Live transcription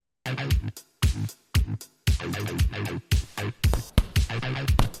Hello,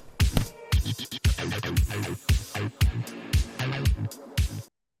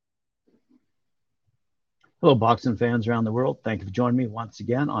 boxing fans around the world. Thank you for joining me once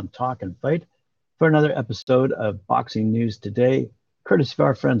again on Talk and Fight for another episode of Boxing News Today, courtesy of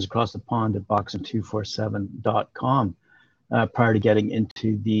our friends across the pond at boxing247.com. Prior to getting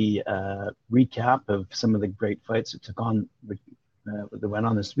into the recap of some of the great fights that went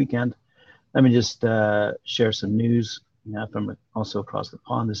on this weekend, let me just share some news from also across the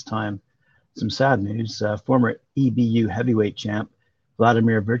pond this time. Some sad news. Former EBU heavyweight champ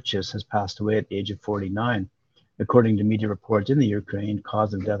Vladimir Virchis has passed away at the age of 49. According to media reports in the Ukraine,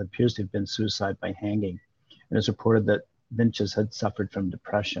 cause of death appears to have been suicide by hanging. And it's reported that Virchis had suffered from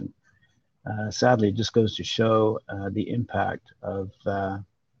depression. Sadly, it just goes to show the impact of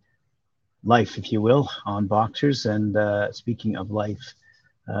life, if you will, on boxers. And speaking of life,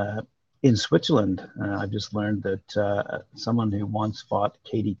 in Switzerland, I've just learned that someone who once fought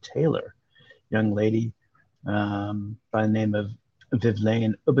Katie Taylor, young lady by the name of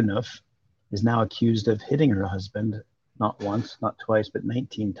Viviane Ubanov, is now accused of hitting her husband, not once, not twice, but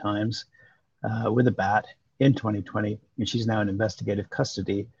 19 times with a bat in 2020. And she's now in investigative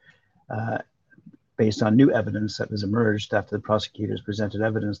custody based on new evidence that has emerged after the prosecutors presented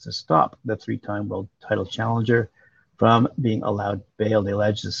evidence to stop the three-time world title challenger from being allowed bail. The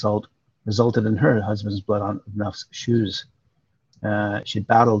alleged assault resulted in her husband's blood on Ubanov's shoes. She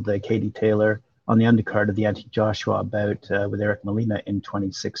battled Katie Taylor on the undercard of the anti-Joshua bout with Eric Molina in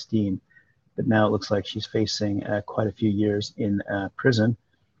 2016. But now it looks like she's facing quite a few years in prison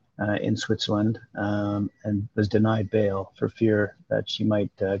in Switzerland and was denied bail for fear that she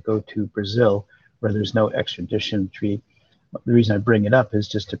might go to Brazil, where there's no extradition treaty. The reason I bring it up is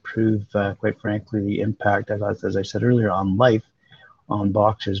just to prove, quite frankly, the impact, as I said earlier, on life, on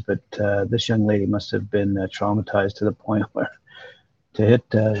boxers. But this young lady must have been traumatized to the point where to hit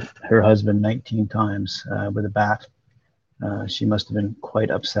her husband 19 times with a bat. She must have been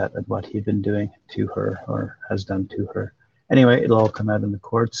quite upset at what he'd been doing to her or has done to her. Anyway, it'll all come out in the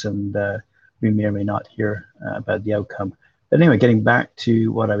courts, and we may or may not hear about the outcome. But anyway, getting back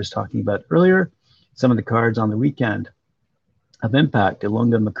to what I was talking about earlier, some of the cards on the weekend of impact.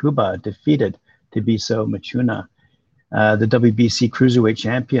 Ilunga Makuba defeated Tabiso Machuna. The WBC Cruiserweight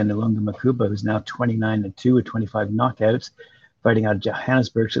champion, Ilunga Makuba, who's now 29-2 with 25 knockouts, fighting out of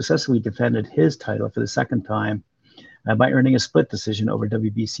Johannesburg, successfully defended his title for the second time by earning a split decision over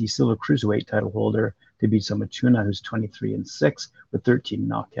WBC Silver Cruiserweight title holder Tabiso Machuna, who's 23-6 with 13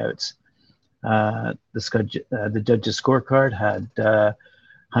 knockouts. The judges' scorecard had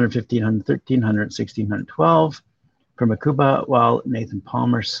 115, 113, 116, 112 for Makuba, while Nathan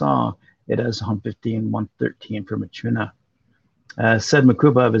Palmer saw it as 115, 113 for Machuna. Said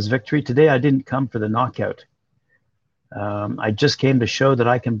Makuba of his victory, "Today I didn't come for the knockout. I just came to show that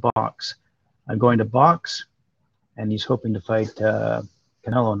I can box. I'm going to box," and he's hoping to fight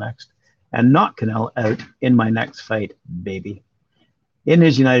Canelo next, "and knock Canelo out in my next fight, baby." In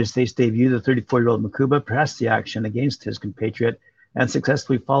his United States debut, the 34-year-old Makuba pressed the action against his compatriot and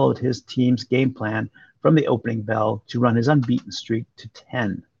successfully followed his team's game plan from the opening bell to run his unbeaten streak to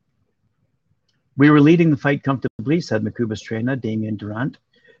 10. "We were leading the fight comfortably," said Makuba's trainer, Damian Durant.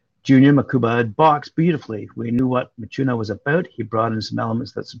 Junior Makuba had boxed beautifully. "We knew what Machuna was about. He brought in some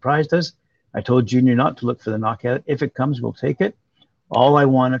elements that surprised us. I told Junior not to look for the knockout. If it comes, we'll take it. All I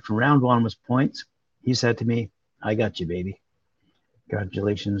wanted for round one was points. He said to me, 'I got you, baby.'"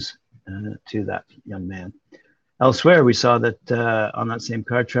 Congratulations to that young man. Elsewhere, we saw that on that same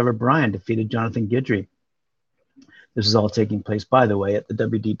card, Trevor Bryan defeated Jonathan Guidry. This is all taking place, by the way, at the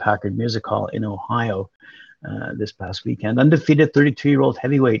W.D. Packard Music Hall in Ohio this past weekend. Undefeated 32-year-old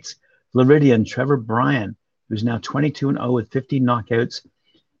heavyweights Floridian Trevor Bryan, who's now 22-0 with 15 knockouts,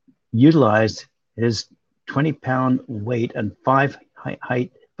 utilized his 20-pound weight and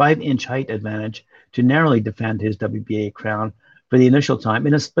 5-inch height advantage to narrowly defend his WBA crown for the initial time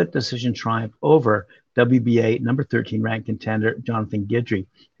in a split decision triumph over WBA number 13 ranked contender Jonathan Guidry,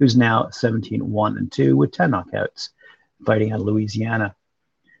 who's now 17-1-2 with 10 knockouts, fighting out of Louisiana.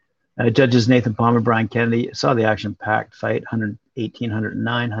 Judges Nathan Palmer, Brian Kennedy saw the action-packed fight, 118,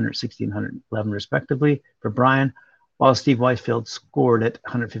 109, 116, 111 respectively for Bryan, while Steve Weisfeld scored at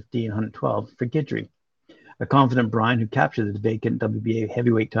 115, 112 for Guidry. A confident Bryan, who captured the vacant WBA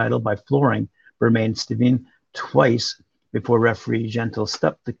heavyweight title by flooring Bermain Stivine twice before referee Gentle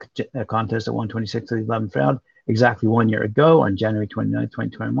stopped the contest at 126 to the 11th round exactly 1 year ago on January 29,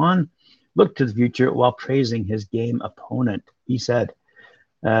 2021, looked to the future while praising his game opponent. He said,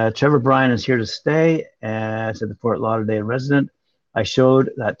 "Trevor Bryan is here to stay," said the Fort Lauderdale resident. I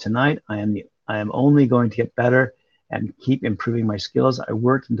showed that tonight I am only going to get better and keep improving my skills. I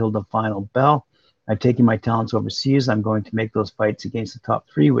worked until the final bell. I've taken my talents overseas. I'm going to make those fights against the top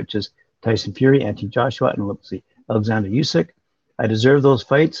three, which is Tyson Fury, Anthony Joshua, and Alexander Usyk. I deserve those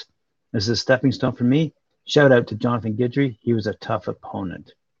fights. This is a stepping stone for me. Shout out to Jonathan Guidry. He was a tough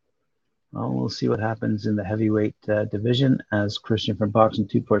opponent. Well, we'll see what happens in the heavyweight division, as Christian from Boxing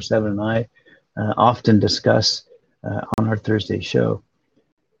 247 and I often discuss on our Thursday show.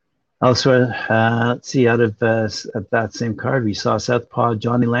 Elsewhere, let's see, out of that same card, we saw Southpaw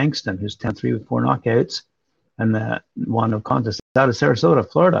Johnny Langston, who's 10-3 with 4 knockouts, and won a contest out of Sarasota,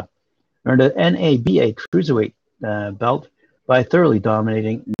 Florida. Earned an NABA cruiserweight belt by thoroughly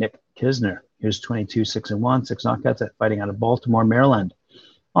dominating Nick Kisner. He was 22-6-1, 6 knockouts at fighting out of Baltimore, Maryland,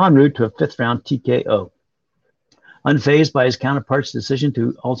 en route to a 5th round TKO. Unfazed by his counterpart's decision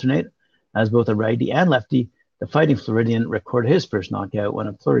to alternate as both a righty and lefty, the Fighting Floridian recorded his first knockout when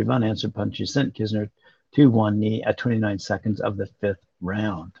a flurry of unanswered punches sent Kisner to one knee at 29 seconds of the 5th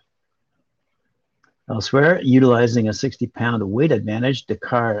round. Elsewhere, utilizing a 60-pound weight advantage,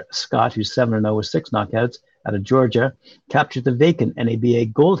 Dakar Scott, who's 7-0 with 6 knockouts out of Georgia, captured the vacant NABA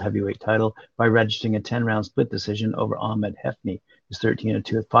gold heavyweight title by registering a 10-round split decision over Ahmed Hefni, who's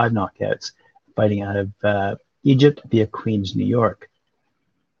 13-2 with 5 knockouts, fighting out of Egypt via Queens, New York.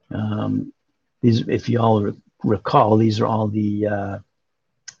 These, if you all recall, these are all the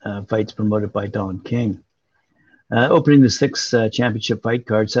fights promoted by Don King. Opening the 6th championship fight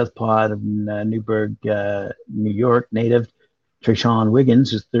card, Southpaw out of Newburgh, New York native Treshawn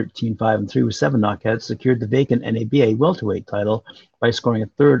Wiggins, who's 13-5-3 with 7 knockouts, secured the vacant NABA welterweight title by scoring a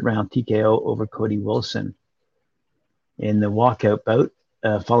 3rd round TKO over Cody Wilson. In the walkout bout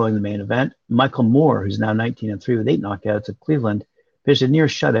following the main event, Michael Moore, who's now 19-3 with 8 knockouts of Cleveland, pitched a near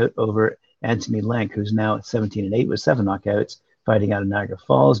shutout over Anthony Lenk, who's now at 17-8 with 7 knockouts, fighting out of Niagara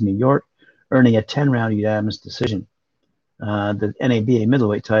Falls, New York, earning a 10-round unanimous decision. The NABA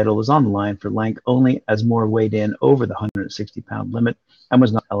middleweight title was on the line for Lenk only as Moore weighed in over the 160-pound limit and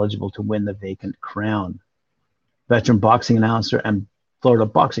was not eligible to win the vacant crown. Veteran boxing announcer and Florida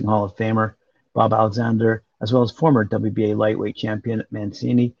Boxing Hall of Famer Bob Alexander, as well as former WBA lightweight champion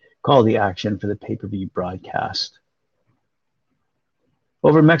Mancini, called the action for the pay-per-view broadcast.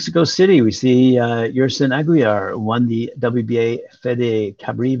 Over in Mexico City, we see Yersin Aguilar won the WBA Fede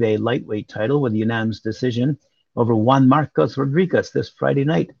Cabrive lightweight title with a unanimous decision over Juan Marcos Rodriguez this Friday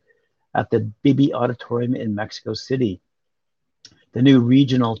night at the Bibi Auditorium in Mexico City. The new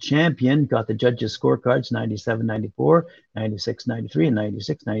regional champion got the judges' scorecards 97-94, 96-93, and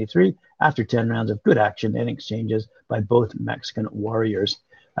 96-93 after 10 rounds of good action and exchanges by both Mexican warriors.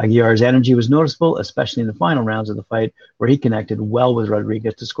 Aguilar's energy was noticeable, especially in the final rounds of the fight, where he connected well with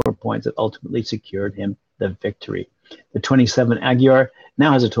Rodriguez to score points that ultimately secured him the victory. The 27 Aguilar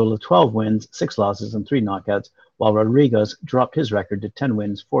now has a total of 12 wins, 6 losses, and 3 knockouts, while Rodriguez dropped his record to 10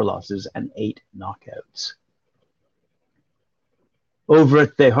 wins, 4 losses, and 8 knockouts. Over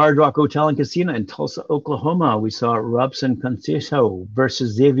at the Hard Rock Hotel and Casino in Tulsa, Oklahoma, we saw Robson Conceição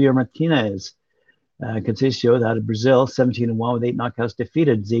versus Xavier Martinez. Conceição, out of Brazil, 17-1 with 8 knockouts,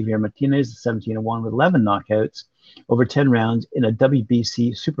 defeated Xavier Martinez, 17-1 with 11 knockouts, over 10 rounds in a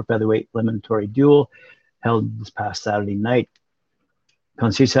WBC super featherweight eliminatory duel held this past Saturday night.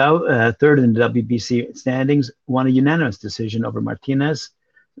 Conceição, third in the WBC standings, won a unanimous decision over Martinez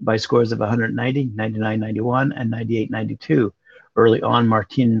by scores of 190, 99-91, and 98-92. Early on,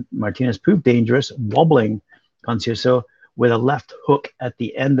 Martinez proved dangerous, wobbling Conceição with a left hook at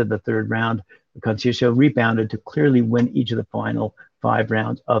the end of the 3rd round. Conceição rebounded to clearly win each of the final 5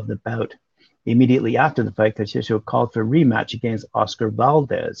 rounds of the bout. Immediately after the fight, Conceição called for a rematch against Oscar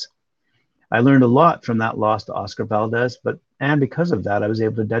Valdez. I learned a lot from that loss to Oscar Valdez, and because of that, I was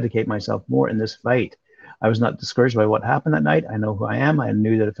able to dedicate myself more in this fight. I was not discouraged by what happened that night. I know who I am. I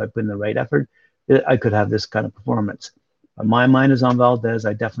knew that if I put in the right effort, I could have this kind of performance. But my mind is on Valdez.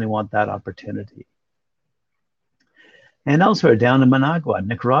 I definitely want that opportunity. And elsewhere, down in Managua,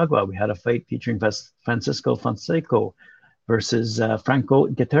 Nicaragua, we had a fight featuring Francisco Fonseca versus Franco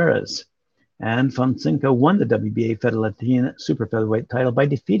Gutierrez. And Fonseca won the WBA Federatin Super Featherweight title by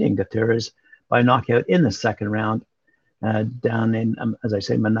defeating Gutierrez by knockout in the 2nd round down in, as I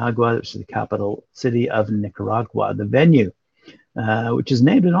say, Managua, which is the capital city of Nicaragua. The venue, which is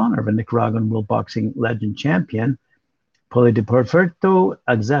named in honor of a Nicaraguan world boxing legend champion, Polideporto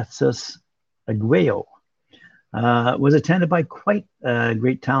Alexis Arguello, was attended by quite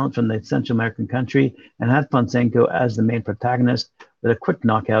great talent from the Central American country and had Fonseca as the main protagonist with a quick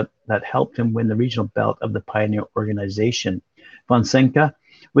knockout that helped him win the regional belt of the Pioneer organization. Fonseca,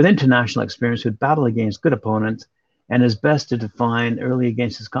 with international experience, would battle against good opponents and his best to define early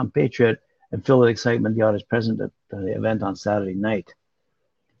against his compatriot and fill with excitement the audience present at the event on Saturday night.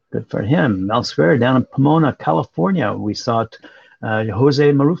 Good for him. Elsewhere, down in Pomona, California, we saw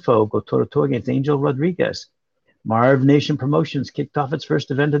Jose Marufo go toe-to-toe against Angel Rodriguez. Marv Nation Promotions kicked off its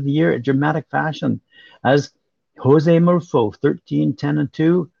first event of the year in dramatic fashion as Jose Marufo,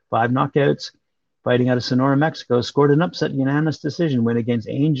 13-10-2, 5 knockouts, fighting out of Sonora, Mexico, scored an upset unanimous decision win against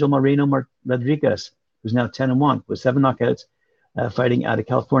Angel Moreno Rodriguez, who's now 10-1 with 7 knockouts, fighting out of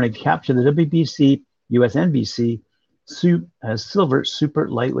California to capture the WBC USNBC Silver Super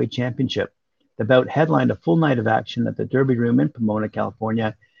Lightweight Championship. The bout headlined a full night of action at the Derby Room in Pomona,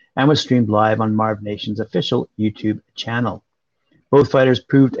 California, and was streamed live on Marv Nation's official YouTube channel. Both fighters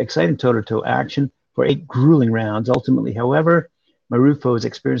proved exciting toe-to-toe action for 8 grueling rounds. Ultimately, however, Marufo's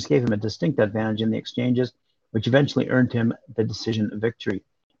experience gave him a distinct advantage in the exchanges, which eventually earned him the decision victory.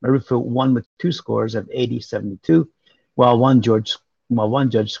 Marufo won with 2 scores of 80-72, while one judge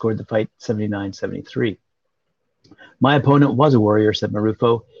scored the fight 79-73. My opponent was a warrior, said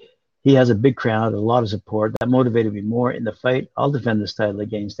Marufo. He has a big crowd, a lot of support. That motivated me more in the fight. I'll defend this title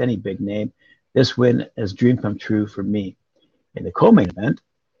against any big name. This win is a dream come true for me. In the co-main event,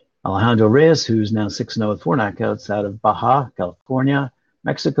 Alejandro Reyes, who's now 6-0 with 4 knockouts out of Baja, California,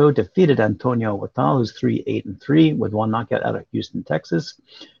 Mexico, defeated Antonio Huatal, who's 3-8-3 with 1 knockout out of Houston, Texas,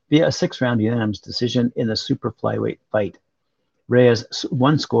 via a 6-round unanimous decision in the super flyweight fight. Reyes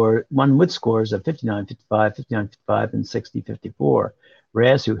won with scores of 59-55, 59-55, and 60-54.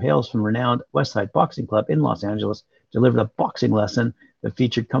 Reyes, who hails from renowned Westside Boxing Club in Los Angeles, delivered a boxing lesson that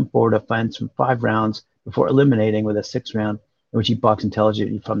featured come forward offense from 5 rounds before eliminating with a 6th round in which he boxed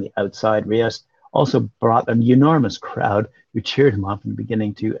intelligently from the outside. Reyes also brought an enormous crowd who cheered him on from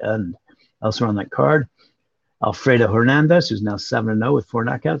beginning to end. Elsewhere on that card, Alfredo Hernandez, who's now 7-0 with 4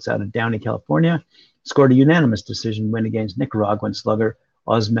 knockouts out of Downey, California, scored a unanimous decision win against Nicaraguan slugger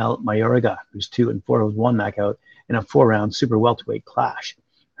Osmel Mayorga, who's 2-4 with 1 knockout in a 4-round super welterweight clash.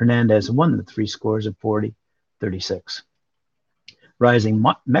 Hernandez won the 3 scores of 40-36. Rising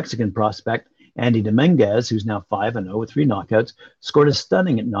Mexican prospect Andy Dominguez, who's now 5-0 with 3 knockouts, scored a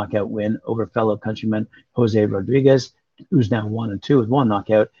stunning knockout win over fellow countryman Jose Rodriguez, who's now 1-2 with 1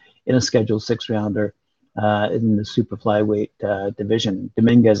 knockout in a scheduled 6-rounder in the super flyweight division.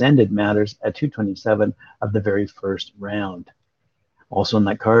 Dominguez ended matters at 227 of the very first round. Also on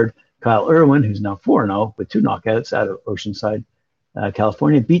that card, Kyle Irwin, who's now 4-0 with 2 knockouts out of Oceanside,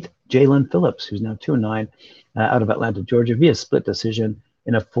 California, beat Jalen Phillips, who's now 2-9 out of Atlanta, Georgia, via split decision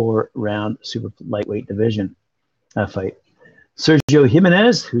in a 4-round super lightweight division fight. Sergio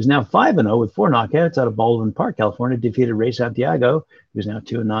Jimenez, who's now 5-0 with 4 knockouts out of Baldwin Park, California, defeated Ray Santiago, who's now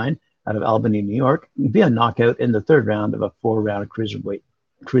 2-9 out of Albany, New York, via knockout in the 3rd round of a 4-round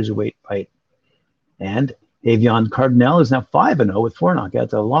cruiserweight fight. And Avion Cardinal is now 5-0 with 4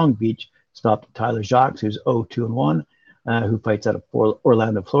 knockouts out of Long Beach, stopped Tyler Jacques, who's 0-2-1, who fights out of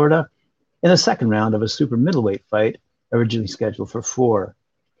Orlando, Florida, in the 2nd round of a super middleweight fight originally scheduled for 4.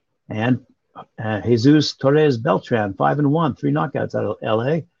 And Jesus Torres Beltran, 5-1, 3 knockouts out of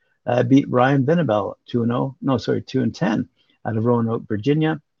LA, beat Ryan Venable, 2-10 out of Roanoke,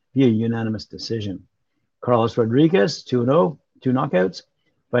 Virginia, via unanimous decision. Carlos Rodriguez, 2-0, 2 knockouts,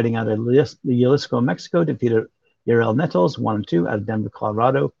 fighting out of Jalisco, Mexico, defeated Yarel Nettles, 1-2 out of Denver,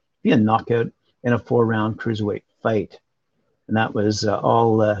 Colorado, via knockout in a 4-round cruiserweight fight. And that was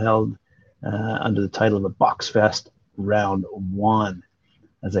all held under the title of the Box Fest Round 1.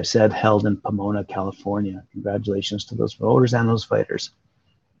 As I said, held in Pomona, California. Congratulations to those promoters and those fighters.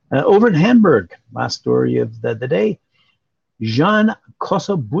 Over in Hamburg, last story of the day, Jan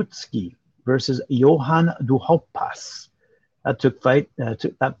Kosobutsky versus Johan Duhaupas. That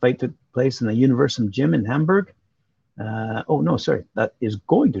fight took place in the Universum Gym in Hamburg. That is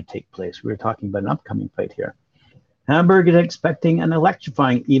going to take place. We were talking about an upcoming fight here. Hamburg is expecting an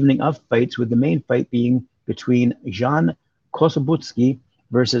electrifying evening of fights, with the main fight being between Jan Kosobutsky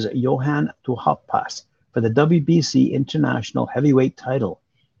versus Johan Duhaupas for the WBC International Heavyweight title,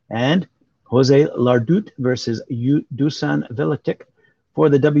 and Jose Lardut versus Dusan Velitic for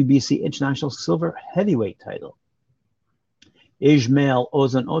the WBC International Silver Heavyweight title. Ismail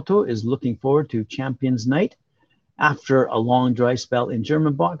Ozan Otto is looking forward to Champions Night. After a long dry spell in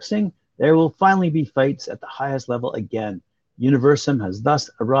German boxing, there will finally be fights at the highest level again. Universum has thus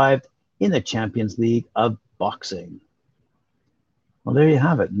arrived in the Champions League of Boxing. Well, there you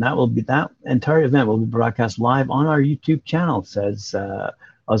have it. And that entire event will be broadcast live on our YouTube channel, says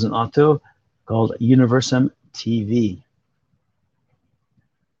Ozan Otto, called Universum TV.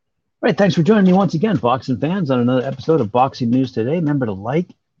 All right, thanks for joining me once again, boxing fans, on another episode of Boxing News Today. Remember to like,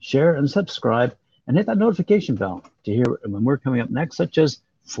 share, and subscribe, and hit that notification bell to hear when we're coming up next, such as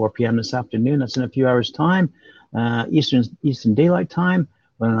 4 p.m. this afternoon. That's in a few hours' time, Eastern Daylight Time,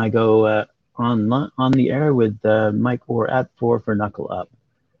 when I go on the air with Mike Orr at 4 for Knuckle Up.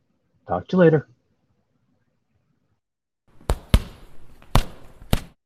 Talk to you later.